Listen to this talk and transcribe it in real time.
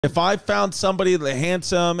If I found somebody that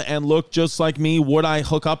handsome and looked just like me, would I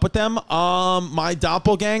hook up with them? My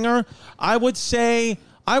doppelganger, I would say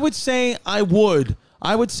I would.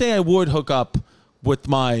 I would say I would hook up with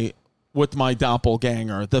my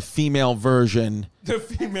doppelganger, the female version. The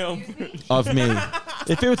female version of me.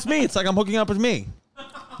 If it was me, it's like I'm hooking up with me.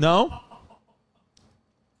 No?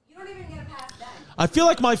 You don't even get a pass then. I feel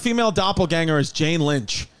like my female doppelganger is Jane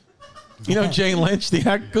Lynch. You know Jane Lynch?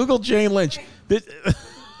 Google Jane Lynch.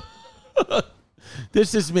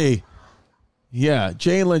 This is me. Yeah,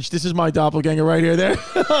 Jane Lynch. This is my doppelganger right here. There.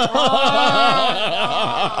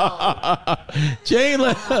 Jane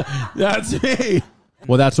Lynch. That's me.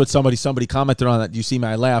 Well, that's what somebody commented on that. You see me,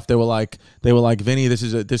 I laughed. They were like, Vinny, this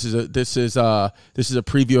is a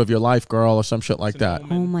preview of your life, girl, or some shit like that.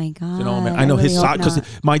 Oh my god! I know his socks, because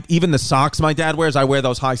even the socks my dad wears, I wear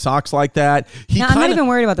those high socks like that. I'm not even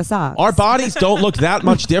worried about the socks. Our bodies don't look that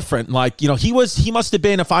much different. Like, you know, he must have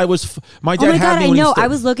been. If I was, my dad had me. I know. I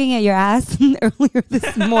was looking at your ass earlier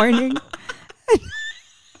this morning.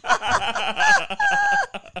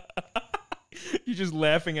 You're just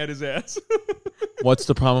laughing at his ass. What's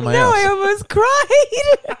the problem with my ass? No, ass? I almost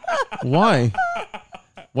cried. Why?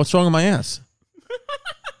 What's wrong with my ass?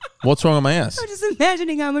 What's wrong with my ass? I'm just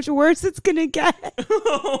imagining how much worse it's going to get.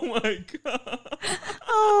 Oh, my God.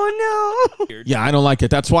 Oh, no. Yeah, I don't like it.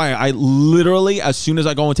 That's why I literally, as soon as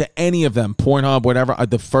I go into any of them, Pornhub, whatever,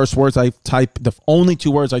 the first words I type, the only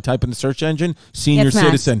two words I type in the search engine, senior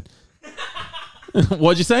citizen.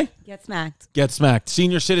 What'd you say? Get smacked. Get smacked.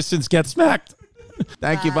 Senior citizens get smacked.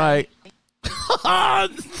 Thank you. Bye.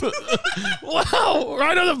 Wow.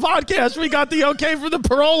 Right on the podcast, we got the okay from the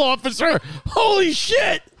parole officer. Holy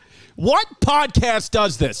shit. What podcast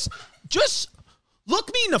does this? Just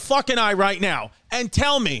look me in the fucking eye right now and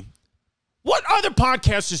tell me, what other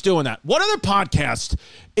podcast is doing that? What other podcast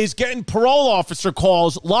is getting parole officer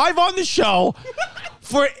calls live on the show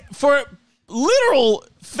for literal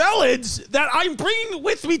felons that I'm bringing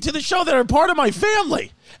with me to the show that are part of my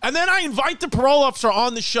family? And then I invite the parole officer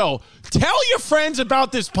on the show. Tell your friends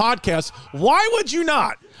about this podcast. Why would you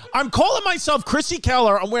not? I'm calling myself Chrissy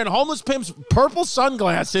Keller. I'm wearing Homeless Pimp's purple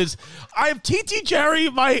sunglasses. I have TT Jerry,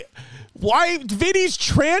 my wife, Vinny's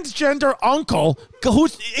transgender uncle,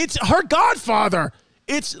 it's her godfather.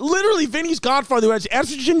 It's literally Vinny's godfather who has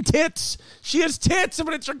estrogen tits. She has tits,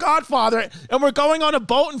 but it's her godfather. And we're going on a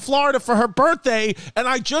boat in Florida for her birthday. And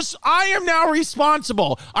I am now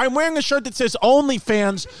responsible. I'm wearing a shirt that says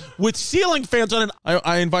OnlyFans with ceiling fans on it.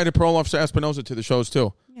 I invited parole officer Espinosa to the shows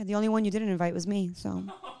too. Yeah, the only one you didn't invite was me, so.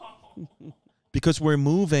 Because we're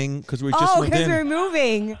moving, because we're just moved in. Oh, because we're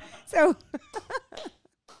moving. So.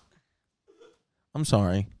 I'm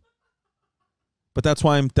sorry. But that's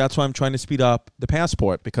why I'm trying to speed up the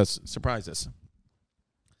passport, because surprises.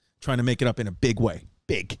 Trying to make it up in a big way.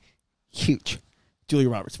 Big. Huge. Julia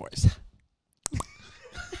Roberts voice.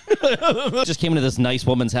 Just came into this nice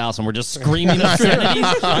woman's house and we're just screaming obscenities.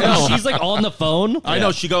 She's like on the phone. I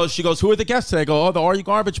know. She goes, who are the guests today? I go, the Are You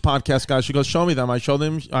Garbage podcast guys. She goes, show me them. I show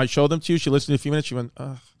them to you. She listened to a few minutes. She went,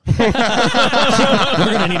 ugh. We're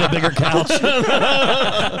gonna need a bigger couch.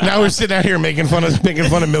 Now we're sitting out here making fun of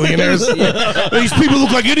millionaires. Yeah. These people look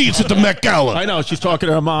like idiots at the Met Gala. I know. She's talking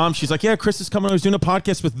to her mom. She's like, yeah, Chris is coming. I was doing a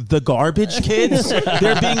podcast with the garbage kids.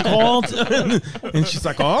 They're being called. And she's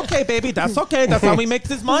like, oh, okay, baby, that's okay. That's how we make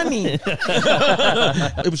this money.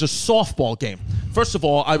 It was a softball game. First of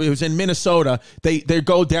all, it was in Minnesota. They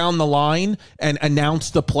go down the line and announce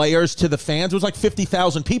the players to the fans. It was like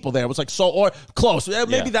 50,000 people there. It was like close.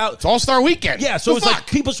 Maybe that. It's All-Star Weekend. Yeah, so it's like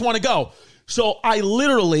people just want to go. So I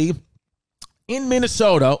literally, in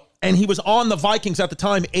Minnesota, and he was on the Vikings at the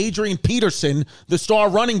time, Adrian Peterson, the star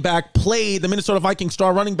running back, the Minnesota Vikings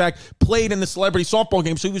star running back, played in the celebrity softball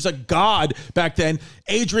game. So he was a god back then.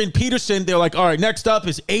 Adrian Peterson, they're like, all right, next up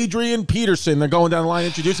is Adrian Peterson. They're going down the line,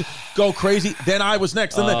 introducing, go crazy. Then I was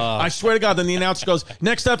next. And then, I swear to God, then the announcer goes,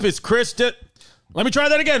 next up is Chris. Let me try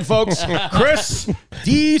that again, folks. Chris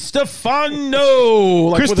Distefano.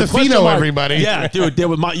 Like Chris Distefano, everybody. Yeah, dude.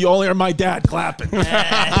 You only heard my dad clapping.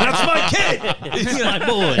 That's my kid. That's my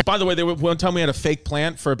boy. By the way, one time we had a fake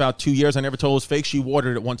plant for about 2 years. I never told it was fake. She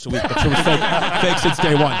watered it once a week, but she was fake since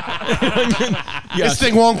day one. This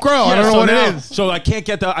thing won't grow. I don't know what it is. So I can't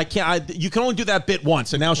get you can only do that bit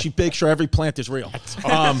once, and now she makes sure every plant is real.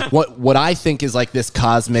 What I think is like this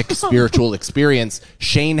cosmic spiritual experience,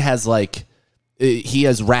 Shane has like, he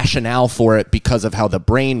has rationale for it because of how the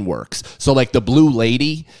brain works. So like the blue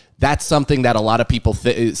lady, that's something that a lot of people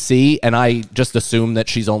see, and I just assume that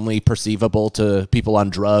she's only perceivable to people on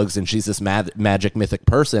drugs and she's this magic mythic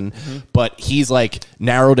person. But he's like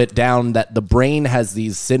narrowed it down that the brain has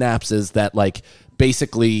these synapses that like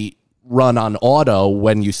basically run on auto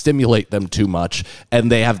when you stimulate them too much,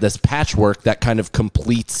 and they have this patchwork that kind of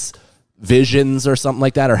completes visions or something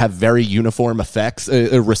like that, or have very uniform effects,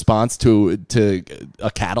 a response to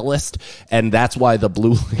a catalyst, and that's why the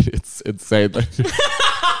blue light, it's insane.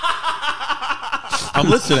 I'm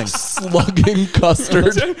listening. Slugging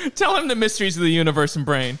custard. Tell him the mysteries of the universe and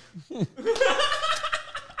brain.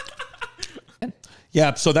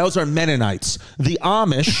 Yeah, so those are Mennonites. The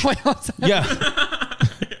Amish. Wait, what's that? Yeah.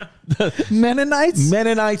 Mennonites?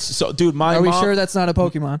 Mennonites. So, dude, Are we sure that's not a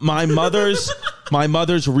Pokemon? My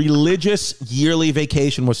mother's religious yearly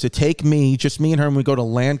vacation was to take me, just me and her, and we go to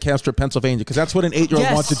Lancaster, Pennsylvania, because that's what an 8-year-old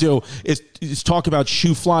Yes. wants to do is talk about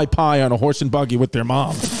shoe fly pie on a horse and buggy with their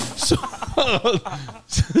mom. So,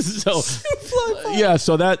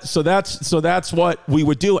 that's what we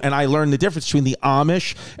would do, and I learned the difference between the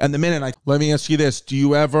Amish and the Mennonites. Let me ask you this: Do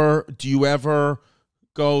you ever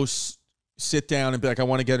go sit down and be like, I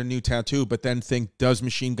want to get a new tattoo, but then think, does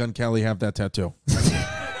Machine Gun Kelly have that tattoo?